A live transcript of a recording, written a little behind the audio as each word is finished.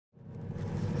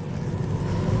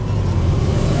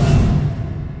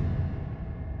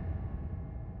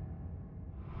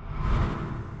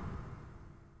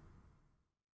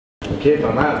Ok,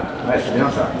 pas mal. Ouais, c'est bien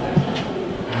ça.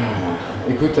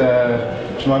 Écoute,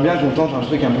 j'aimerais bien qu'on tente un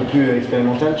truc un peu plus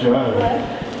expérimental, tu vois.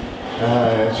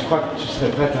 Tu crois que tu serais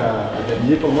prête à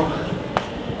t'habiller pour moi?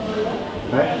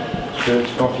 Ouais. Tu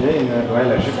peux enfiler une... Ouais,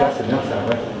 la jupe là, c'est bien ça,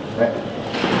 ouais.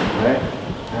 Ouais.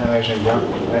 Ah ouais, j'aime bien.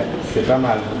 Ouais, c'est pas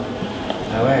mal.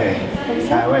 Ah ouais.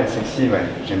 Ah ouais, sexy, ouais.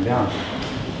 J'aime bien.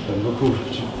 J'aime beaucoup.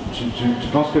 Tu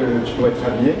penses que tu pourrais te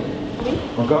rhabiller? Oui.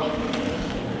 Encore?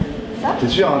 Ça? T'es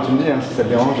sûr, hein, tu me dis, hein, si ça te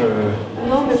dérange.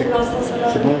 Non, mais pour l'instant, ça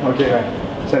va. C'est bon? Ok, ouais.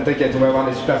 Ça t'inquiète, on va avoir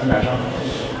des super images.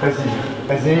 Hein.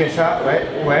 Vas-y, mets ça.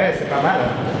 Ouais, c'est pas mal.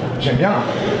 J'aime bien.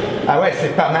 Ah ouais,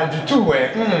 c'est pas mal du tout,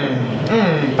 ouais.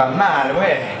 Pas mal,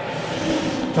 ouais.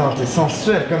 Putain, t'es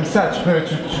sensuel comme ça.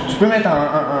 Tu peux mettre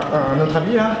un autre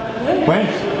habit là? Ouais.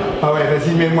 Ah ouais,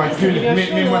 vas-y, mets-moi le pull.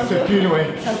 Mets-moi ce pull, ouais.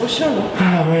 C'est un peu chaud, non?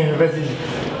 Ah ouais,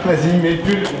 vas-y, mets le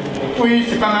pull. Oui,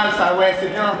 c'est pas mal ça, ouais,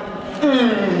 c'est bien.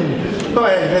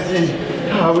 Ouais, vas-y.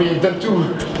 Ah oui, donne tout.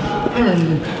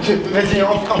 Vas-y,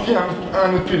 enfile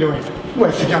un autre pull, ouais. Ouais,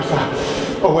 c'est bien ça.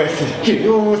 Oh ouais, c'est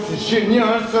Kino, c'est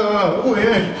génial ça.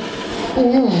 Ouais.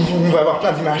 Ouh, on va avoir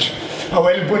plein d'images. Ah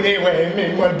ouais, le bonnet, ouais,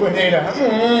 mets-moi le bonnet là.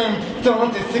 Putain,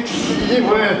 t'es sexy,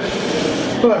 ouais.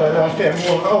 Oh là là,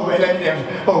 fais-moi. Oh ouais, la minerve.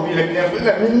 Oh oui, la minerve.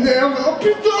 Oh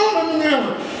putain, la minerve.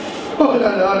 Oh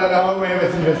là là, ouais,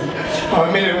 vas-y. Oh,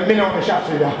 mets-le en écharpe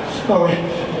celui-là.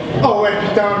 Oh ouais,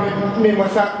 putain, mets-moi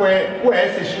ça. Ouais,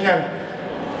 c'est génial.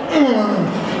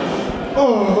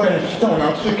 Oh ouais, putain, on a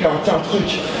un truc là, on tient un truc.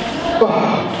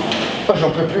 Oh, j'en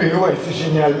peux plus, ouais, c'est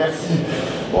génial, merci.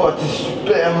 Oh, t'es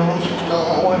super,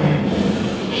 putain, ouais.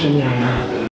 Génial.